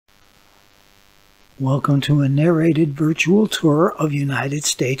Welcome to a narrated virtual tour of United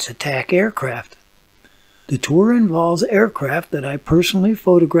States attack aircraft. The tour involves aircraft that I personally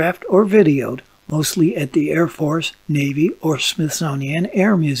photographed or videoed, mostly at the Air Force, Navy, or Smithsonian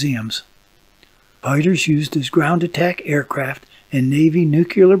Air Museums. Fighters used as ground attack aircraft and Navy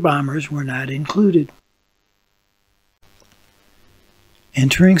nuclear bombers were not included.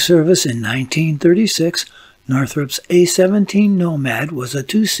 Entering service in 1936, Northrop's A-17 Nomad was a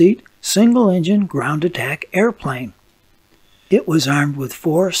two-seat, single-engine ground attack airplane. It was armed with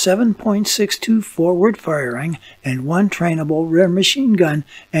 4 7.62 forward-firing and 1 trainable rear machine gun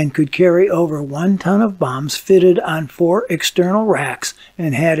and could carry over 1 ton of bombs fitted on 4 external racks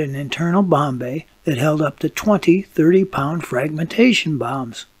and had an internal bomb bay that held up to 20 30-pound fragmentation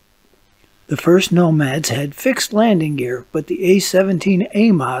bombs. The first Nomads had fixed landing gear, but the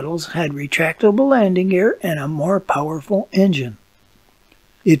A-17A models had retractable landing gear and a more powerful engine.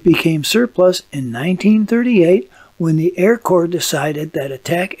 It became surplus in 1938 when the Air Corps decided that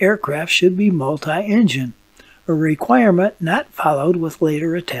attack aircraft should be multi-engine, a requirement not followed with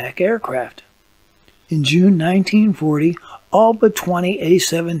later attack aircraft. In June 1940, all but 20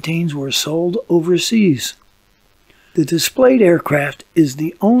 A-17s were sold overseas. The displayed aircraft is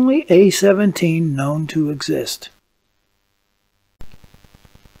the only A-17 known to exist.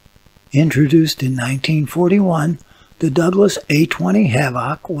 Introduced in 1941, the Douglas A-20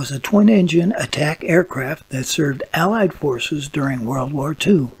 Havoc was a twin-engine attack aircraft that served Allied forces during World War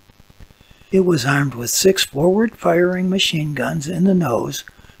II. It was armed with 6 forward-firing machine guns in the nose,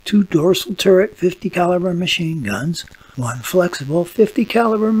 2 dorsal turret 50 caliber machine guns, 1 flexible 50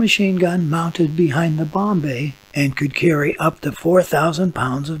 caliber machine gun mounted behind the bomb bay, and could carry up to 4,000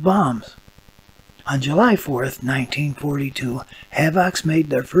 pounds of bombs. On July 4, 1942, Havocs made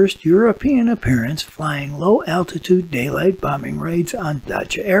their first European appearance flying low-altitude daylight bombing raids on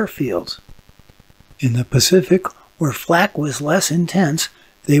Dutch airfields. In the Pacific, where flak was less intense,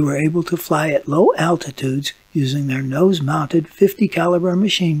 they were able to fly at low altitudes using their nose-mounted 50 caliber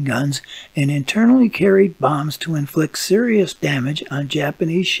machine guns and internally carried bombs to inflict serious damage on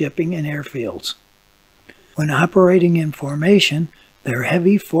Japanese shipping and airfields. When operating in formation, their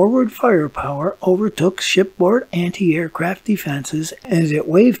heavy forward firepower overtook shipboard anti-aircraft defenses, and at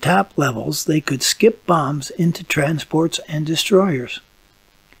wave-top levels they could skip bombs into transports and destroyers.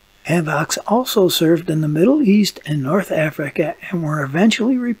 Havocs also served in the Middle East and North Africa and were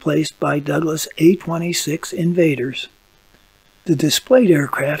eventually replaced by Douglas A-26 Invaders. The displayed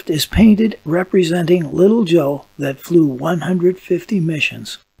aircraft is painted representing Little Joe that flew 150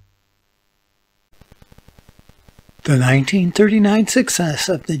 missions. The 1939 success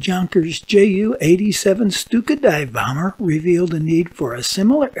of the Junkers Ju-87 Stuka dive bomber revealed a need for a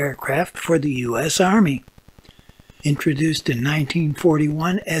similar aircraft for the U.S. Army. Introduced in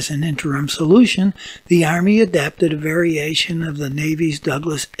 1941 as an interim solution, the Army adapted a variation of the Navy's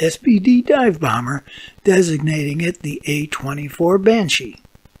Douglas SBD dive bomber, designating it the A-24 Banshee.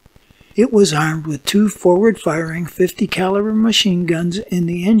 It was armed with 2 forward-firing 50 caliber machine guns in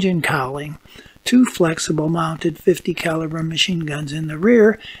the engine cowling, 2 flexible mounted 50 caliber machine guns in the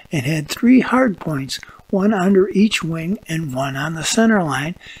rear, and had 3 hardpoints, 1 under each wing and 1 on the center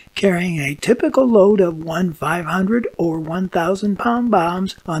line, carrying a typical load of 1 500 or 1,000 pound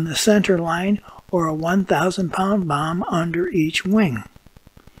bombs on the center line or a 1,000 pound bomb under each wing.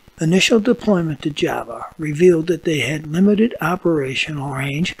 Initial deployment to Java revealed that they had limited operational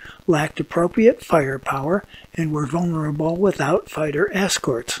range, lacked appropriate firepower, and were vulnerable without fighter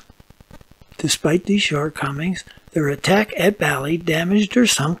escorts. Despite these shortcomings, their attack at Bali damaged or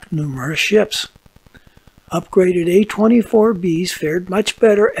sunk numerous ships. Upgraded A-24Bs fared much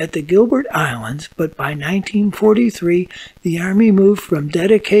better at the Gilbert Islands, but by 1943, the Army moved from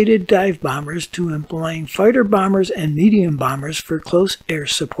dedicated dive bombers to employing fighter bombers and medium bombers for close air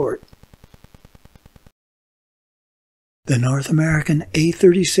support. The North American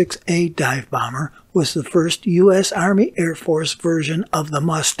A-36A dive bomber was the first U.S. Army Air Force version of the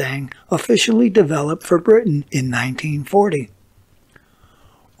Mustang, officially developed for Britain in 1940.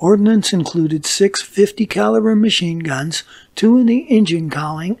 Ordnance included 6 50 caliber machine guns, 2 in the engine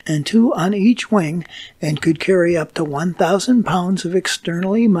cowling and 2 on each wing, and could carry up to 1,000 pounds of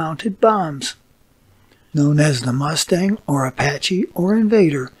externally mounted bombs. Known as the Mustang or Apache or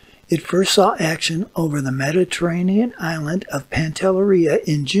Invader, it first saw action over the Mediterranean island of Pantelleria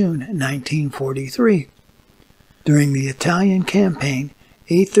in June 1943. During the Italian campaign,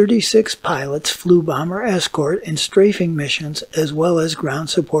 A-36 pilots flew bomber escort and strafing missions as well as ground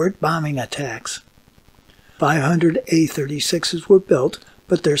support bombing attacks. 500 A-36s were built,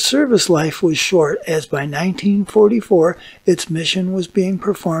 but their service life was short, as by 1944 its mission was being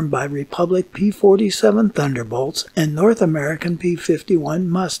performed by Republic P-47 Thunderbolts and North American P-51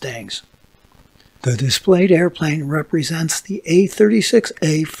 Mustangs. The displayed airplane represents the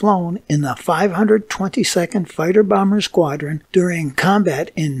A-36A flown in the 522nd Fighter Bomber Squadron during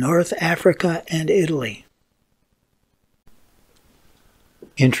combat in North Africa and Italy.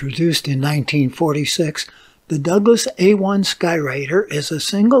 Introduced in 1946, the Douglas A-1 Skyraider is a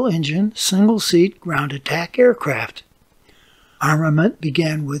single-engine, single-seat ground attack aircraft. Armament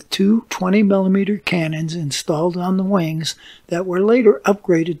began with two 20mm cannons installed on the wings that were later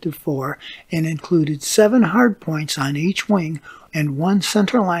upgraded to 4 and included 7 hardpoints on each wing and 1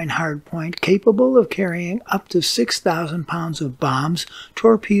 centerline hardpoint capable of carrying up to 6,000 pounds of bombs,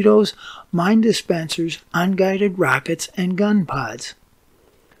 torpedoes, mine dispensers, unguided rockets, and gun pods.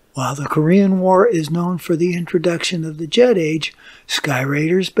 While the Korean War is known for the introduction of the jet age,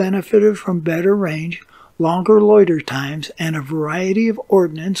 Skyraiders benefited from better range, longer loiter times, and a variety of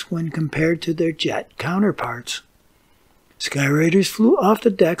ordnance when compared to their jet counterparts. Skyraiders flew off the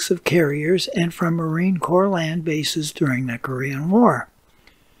decks of carriers and from Marine Corps land bases during the Korean War.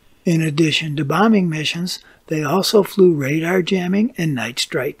 In addition to bombing missions, they also flew radar jamming and night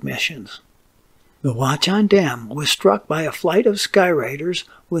strike missions. The Watchon Dam was struck by a flight of Skyraiders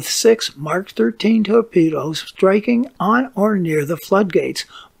with 6 Mark 13 torpedoes striking on or near the floodgates,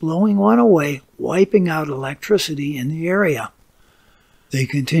 blowing one away, wiping out electricity in the area. They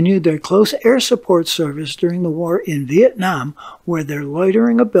continued their close air support service during the war in Vietnam, where their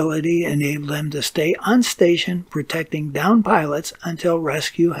loitering ability enabled them to stay on station, protecting downed pilots until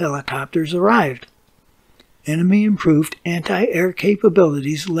rescue helicopters arrived. Enemy-improved anti-air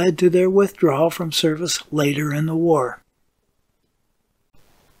capabilities led to their withdrawal from service later in the war.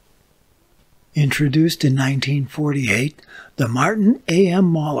 Introduced in 1948, the Martin A.M.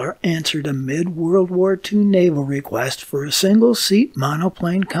 Mauler answered a mid-World War II naval request for a single-seat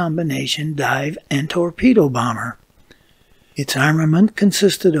monoplane combination dive and torpedo bomber. Its armament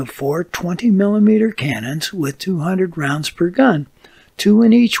consisted of 4 20mm cannons with 200 rounds per gun, 2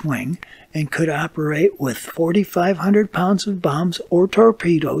 in each wing, and could operate with 4,500 pounds of bombs or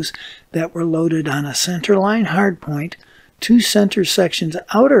torpedoes that were loaded on a centerline hardpoint, 2 center sections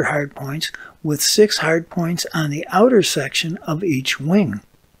outer hardpoints, with 6 hardpoints on the outer section of each wing.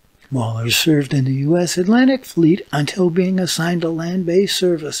 Mauler served in the U.S. Atlantic Fleet until being assigned to land-based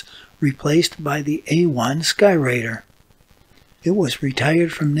service, replaced by the A-1 Skyraider. It was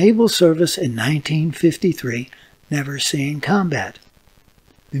retired from naval service in 1953, never seeing combat.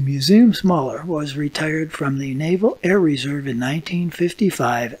 The Museum's Mauler was retired from the Naval Air Reserve in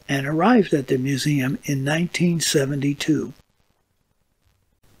 1955 and arrived at the museum in 1972.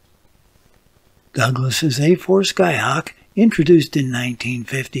 Douglas's A-4 Skyhawk, introduced in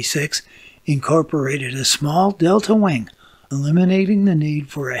 1956, incorporated a small delta wing, eliminating the need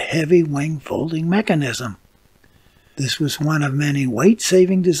for a heavy wing folding mechanism. This was one of many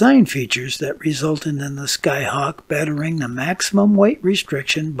weight-saving design features that resulted in the Skyhawk bettering the maximum weight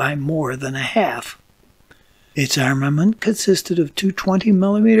restriction by more than a half. Its armament consisted of 2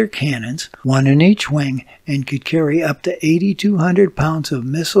 20mm cannons, 1 in each wing, and could carry up to 8,200 pounds of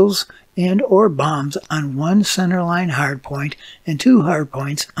missiles and or bombs on 1 centerline hardpoint and 2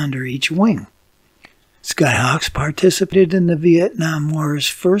 hardpoints under each wing. Skyhawks participated in the Vietnam War's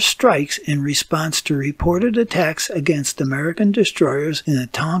first strikes in response to reported attacks against American destroyers in the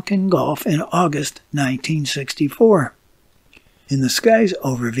Tonkin Gulf in August 1964. In the skies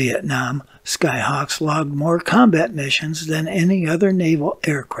over Vietnam, Skyhawks logged more combat missions than any other naval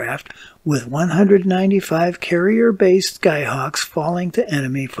aircraft, with 195 carrier-based Skyhawks falling to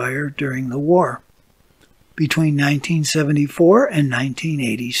enemy fire during the war. Between 1974 and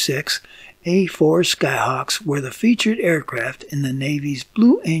 1986, A-4 Skyhawks were the featured aircraft in the Navy's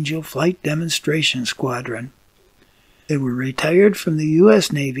Blue Angel Flight Demonstration Squadron. They were retired from the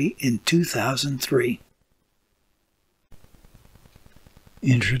U.S. Navy in 2003.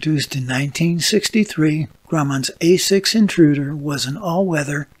 Introduced in 1963, Grumman's A-6 Intruder was an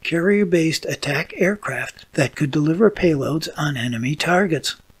all-weather, carrier-based attack aircraft that could deliver payloads on enemy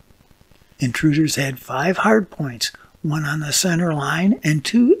targets. Intruders had 5 hardpoints, 1 on the center line and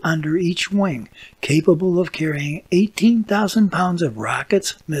 2 under each wing, capable of carrying 18,000 pounds of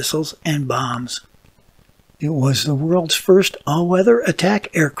rockets, missiles, and bombs. It was the world's first all-weather attack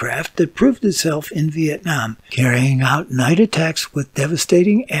aircraft that proved itself in Vietnam, carrying out night attacks with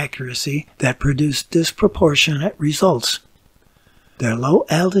devastating accuracy that produced disproportionate results. Their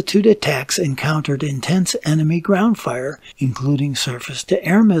low-altitude attacks encountered intense enemy ground fire, including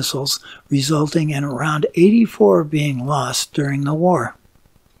surface-to-air missiles, resulting in around 84 being lost during the war.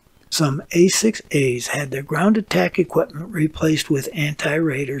 Some A-6As had their ground attack equipment replaced with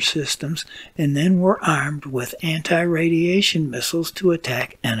anti-radar systems and then were armed with anti-radiation missiles to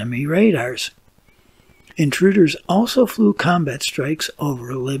attack enemy radars. Intruders also flew combat strikes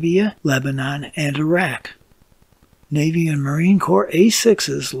over Libya, Lebanon, and Iraq. Navy and Marine Corps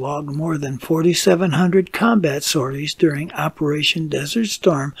A-6s logged more than 4,700 combat sorties during Operation Desert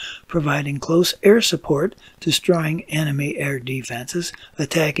Storm, providing close air support, destroying enemy air defenses,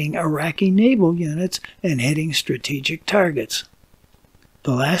 attacking Iraqi naval units, and hitting strategic targets.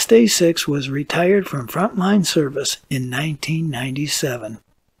 The last A-6 was retired from frontline service in 1997.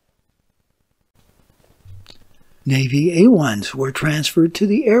 Navy A-1s were transferred to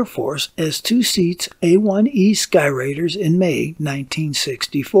the Air Force as two-seats A-1E Sky Raiders in May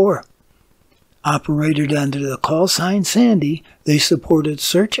 1964. Operated under the call sign Sandy, they supported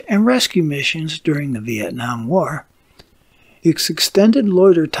search and rescue missions during the Vietnam War. Its extended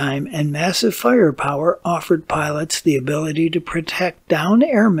loiter time and massive firepower offered pilots the ability to protect downed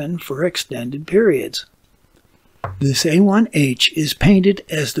airmen for extended periods. This A-1H is painted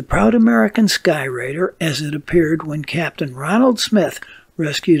as the proud American Sky Raider as it appeared when Captain Ronald Smith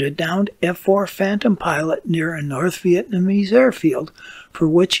rescued a downed F-4 Phantom pilot near a North Vietnamese airfield, for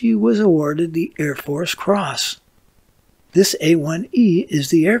which he was awarded the Air Force Cross. This A-1E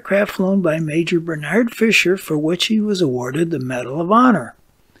is the aircraft flown by Major Bernard Fisher, for which he was awarded the Medal of Honor.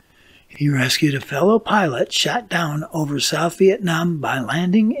 He rescued a fellow pilot shot down over South Vietnam by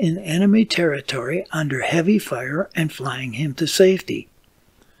landing in enemy territory under heavy fire and flying him to safety.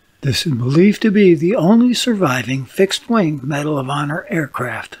 This is believed to be the only surviving fixed-wing Medal of Honor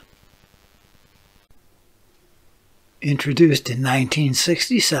aircraft. Introduced in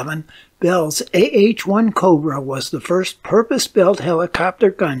 1967, Bell's AH-1 Cobra was the first purpose-built helicopter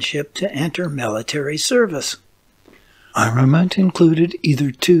gunship to enter military service. Armament included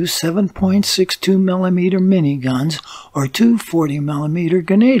either two 7.62mm miniguns or two 40mm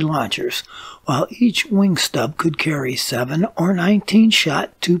grenade launchers, while each wing stub could carry 7 or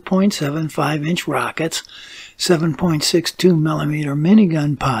 19-shot 2.75-inch rockets, 7.62mm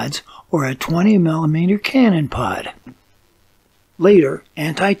minigun pods, or a 20mm cannon pod. Later,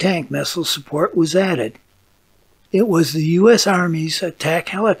 anti-tank missile support was added. It was the U.S. Army's attack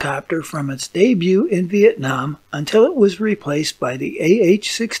helicopter from its debut in Vietnam until it was replaced by the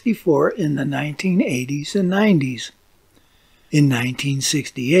AH-64 in the 1980s and 90s. In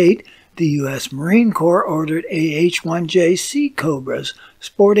 1968, the U.S. Marine Corps ordered AH-1J Sea Cobras,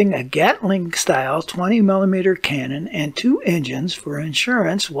 sporting a Gatling-style 20mm cannon and 2 engines for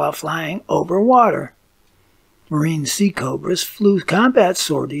insurance while flying over water. Marine Sea Cobras flew combat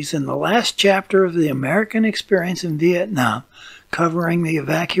sorties in the last chapter of the American experience in Vietnam, covering the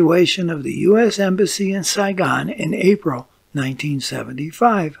evacuation of the U.S. Embassy in Saigon in April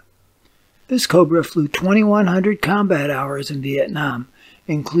 1975. This Cobra flew 2,100 combat hours in Vietnam,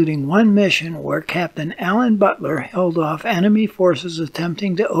 including one mission where Captain Alan Butler held off enemy forces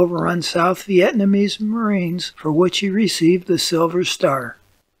attempting to overrun South Vietnamese Marines, for which he received the Silver Star.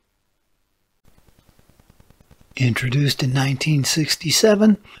 Introduced in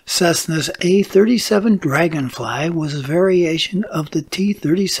 1967, Cessna's A-37 Dragonfly was a variation of the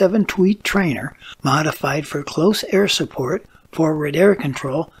T-37 Tweed Trainer, modified for close air support, forward air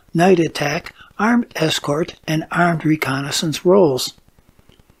control, night attack, armed escort, and armed reconnaissance roles.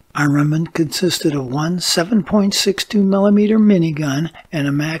 Armament consisted of one 7.62mm minigun and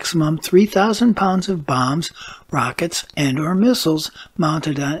a maximum 3,000 pounds of bombs, rockets, and/or missiles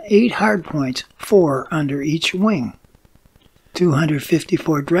mounted on 8 hardpoints, 4 under each wing.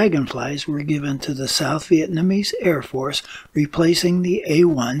 254 Dragonflies were given to the South Vietnamese Air Force, replacing the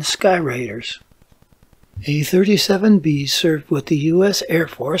A-1 Sky Raiders. A-37Bs served with the U.S. Air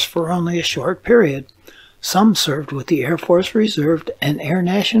Force for only a short period. Some served with the Air Force Reserve and Air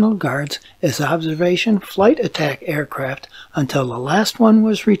National Guards as observation flight attack aircraft until the last one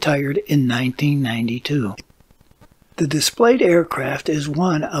was retired in 1992. The displayed aircraft is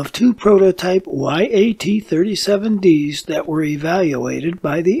one of 2 prototype YAT-37Ds that were evaluated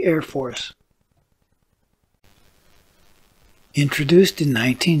by the Air Force. Introduced in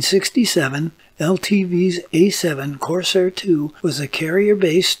 1967, LTV's A-7 Corsair II was a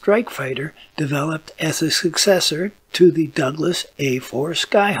carrier-based strike fighter developed as a successor to the Douglas A-4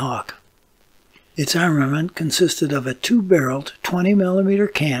 Skyhawk. Its armament consisted of a 2-barreled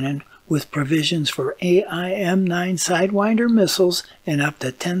 20mm cannon with provisions for AIM-9 Sidewinder missiles and up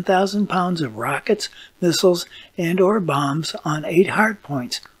to 10,000 pounds of rockets, missiles, and/or bombs on 8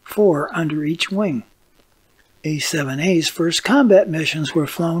 hardpoints, 4 under each wing. A-7A's first combat missions were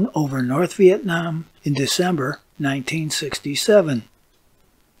flown over North Vietnam in December 1967.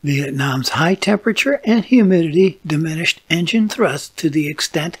 Vietnam's high temperature and humidity diminished engine thrust to the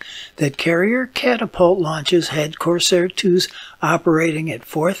extent that carrier catapult launches had Corsair IIs operating at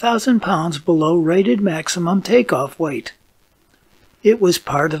 4,000 pounds below rated maximum takeoff weight. It was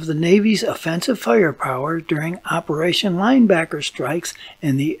part of the Navy's offensive firepower during Operation Linebacker strikes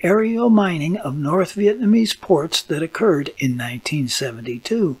and the aerial mining of North Vietnamese ports that occurred in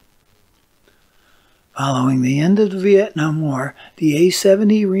 1972. Following the end of the Vietnam War, the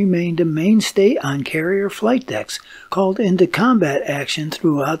A-70 remained a mainstay on carrier flight decks, called into combat action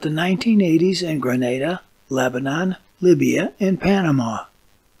throughout the 1980s in Grenada, Lebanon, Libya, and Panama.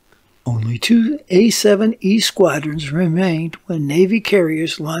 Only 2 A-7E squadrons remained when Navy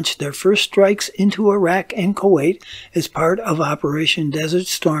carriers launched their first strikes into Iraq and Kuwait as part of Operation Desert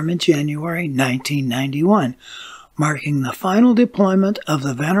Storm in January 1991, marking the final deployment of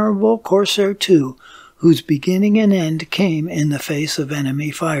the venerable Corsair II, whose beginning and end came in the face of enemy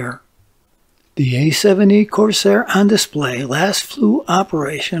fire. The A-70 Corsair on display last flew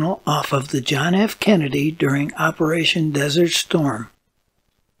operational off of the John F. Kennedy during Operation Desert Storm.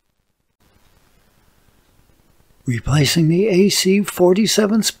 Replacing the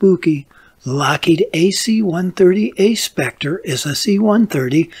AC-47 Spooky, the Lockheed AC-130A Spectre is a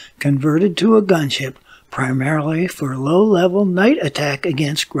C-130 converted to a gunship primarily for low-level night attack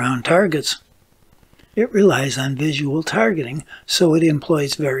against ground targets. It relies on visual targeting, so it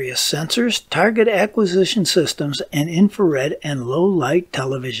employs various sensors, target acquisition systems, and infrared and low-light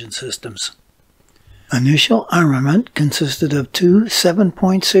television systems. Initial armament consisted of 2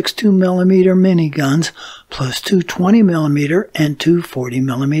 7.62mm miniguns plus 2 20mm and 2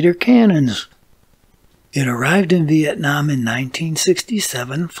 40mm cannons. It arrived in Vietnam in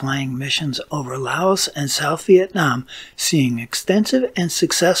 1967, flying missions over Laos and South Vietnam, seeing extensive and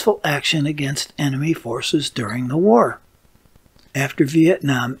successful action against enemy forces during the war. After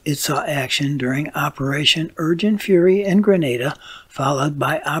Vietnam, it saw action during Operation Urgent Fury in Grenada, followed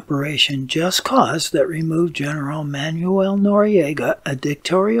by Operation Just Cause that removed General Manuel Noriega, a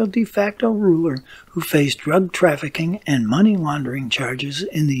dictatorial de facto ruler who faced drug trafficking and money laundering charges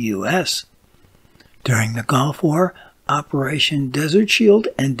in the U.S. During the Gulf War, Operation Desert Shield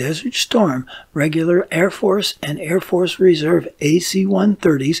and Desert Storm, regular Air Force and Air Force Reserve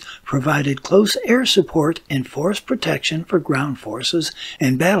AC-130s provided close air support and force protection for ground forces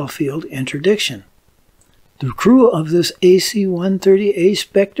and battlefield interdiction. The crew of this AC-130A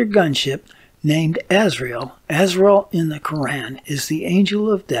Spectre gunship, named Azrael in the Quran is the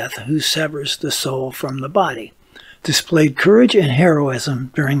angel of death who severs the soul from the body, displayed courage and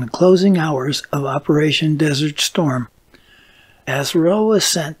heroism during the closing hours of Operation Desert Storm. Azrael was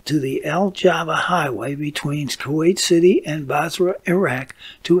sent to the El Java Highway between Kuwait City and Basra, Iraq,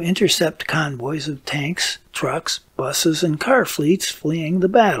 to intercept convoys of tanks, trucks, buses, and car fleets fleeing the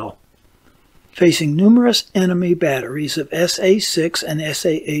battle. Facing numerous enemy batteries of SA-6 and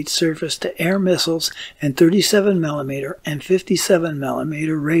SA-8 surface-to-air missiles and 37mm and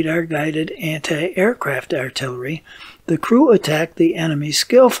 57mm radar-guided anti-aircraft artillery, the crew attacked the enemy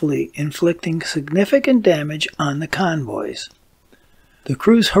skillfully, inflicting significant damage on the convoys. The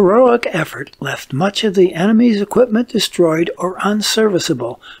crew's heroic effort left much of the enemy's equipment destroyed or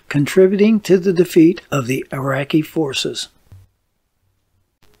unserviceable, contributing to the defeat of the Iraqi forces.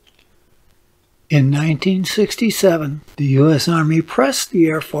 In 1967, the U.S. Army pressed the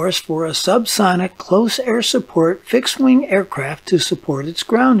Air Force for a subsonic close air support fixed-wing aircraft to support its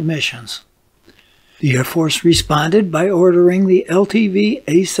ground missions. The Air Force responded by ordering the LTV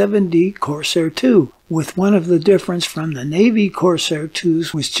A-7D Corsair II, with one of the difference from the Navy Corsair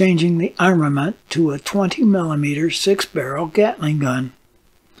IIs was changing the armament to a 20mm 6-barrel Gatling gun.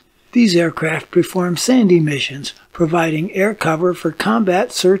 These aircraft perform Sandy missions, providing air cover for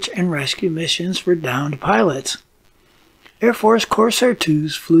combat search and rescue missions for downed pilots. Air Force Corsair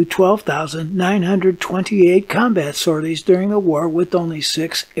IIs flew 12,928 combat sorties during the war with only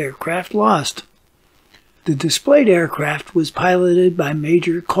 6 aircraft lost. The displayed aircraft was piloted by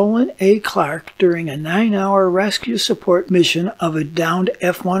Major Colin A. Clark during a 9-hour rescue support mission of a downed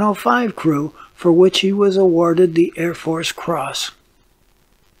F-105 crew, for which he was awarded the Air Force Cross.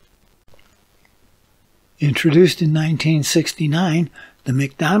 Introduced in 1969, the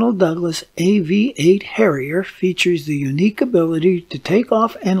McDonnell Douglas AV-8 Harrier features the unique ability to take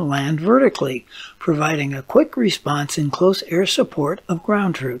off and land vertically, providing a quick response in close air support of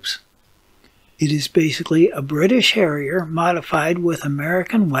ground troops. It is basically a British Harrier modified with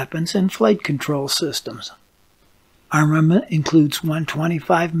American weapons and flight control systems. Armament includes one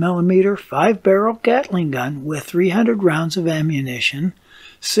 25mm 5-barrel Gatling gun with 300 rounds of ammunition,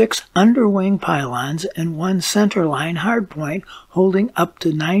 6 underwing pylons, and 1 centerline hardpoint holding up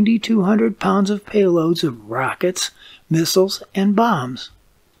to 9,200 pounds of payloads of rockets, missiles, and bombs.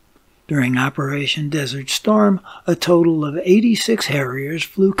 During Operation Desert Storm, a total of 86 Harriers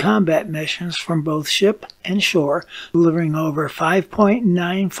flew combat missions from both ship and shore, delivering over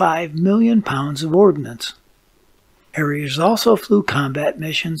 5.95 million pounds of ordnance. Harriers also flew combat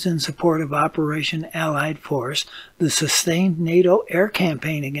missions in support of Operation Allied Force, the sustained NATO air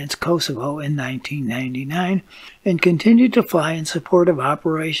campaign against Kosovo in 1999, and continued to fly in support of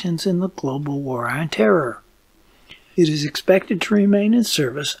operations in the global war on terror. It is expected to remain in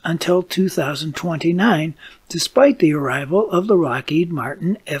service until 2029, despite the arrival of the Lockheed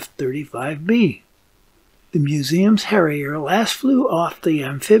Martin F-35B. The museum's Harrier last flew off the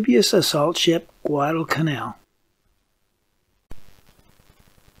amphibious assault ship Guadalcanal.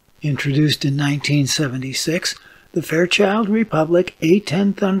 Introduced in 1976, the Fairchild Republic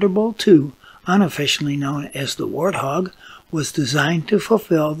A-10 Thunderbolt II, unofficially known as the Warthog, was designed to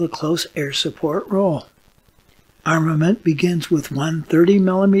fulfill the close air support role. Armament begins with one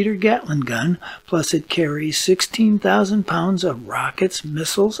 30mm Gatling gun, plus it carries 16,000 pounds of rockets,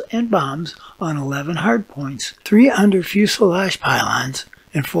 missiles, and bombs on 11 hardpoints, 3 under fuselage pylons,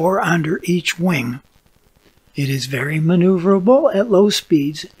 and 4 under each wing. It is very maneuverable at low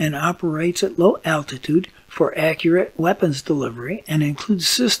speeds and operates at low altitude for accurate weapons delivery and includes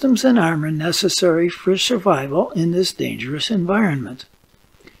systems and armor necessary for survival in this dangerous environment.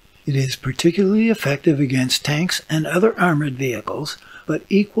 It is particularly effective against tanks and other armored vehicles, but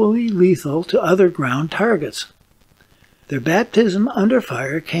equally lethal to other ground targets. Their baptism under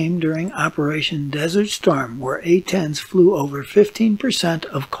fire came during Operation Desert Storm, where A-10s flew over 15%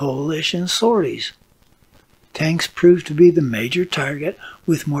 of coalition sorties. Tanks proved to be the major target,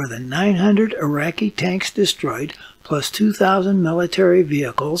 with more than 900 Iraqi tanks destroyed, plus 2,000 military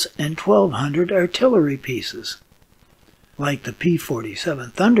vehicles and 1,200 artillery pieces. Like the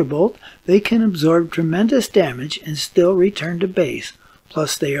P-47 Thunderbolt, they can absorb tremendous damage and still return to base,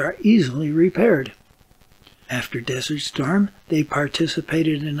 plus they are easily repaired. After Desert Storm, they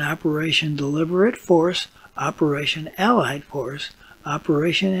participated in Operation Deliberate Force, Operation Allied Force,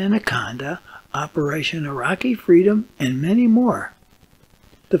 Operation Anaconda, Operation Iraqi Freedom, and many more.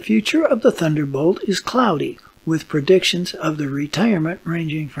 The future of the Thunderbolt is cloudy, with predictions of the retirement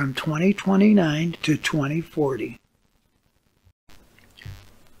ranging from 2029 to 2040.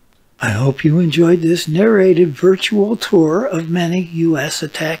 I hope you enjoyed this narrated virtual tour of many U.S.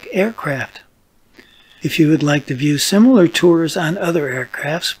 attack aircraft. If you would like to view similar tours on other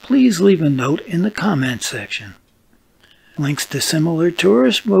aircrafts, please leave a note in the comments section. Links to similar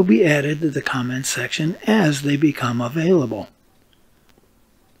tours will be added to the comments section as they become available.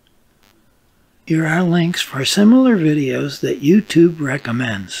 Here are links for similar videos that YouTube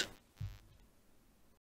recommends.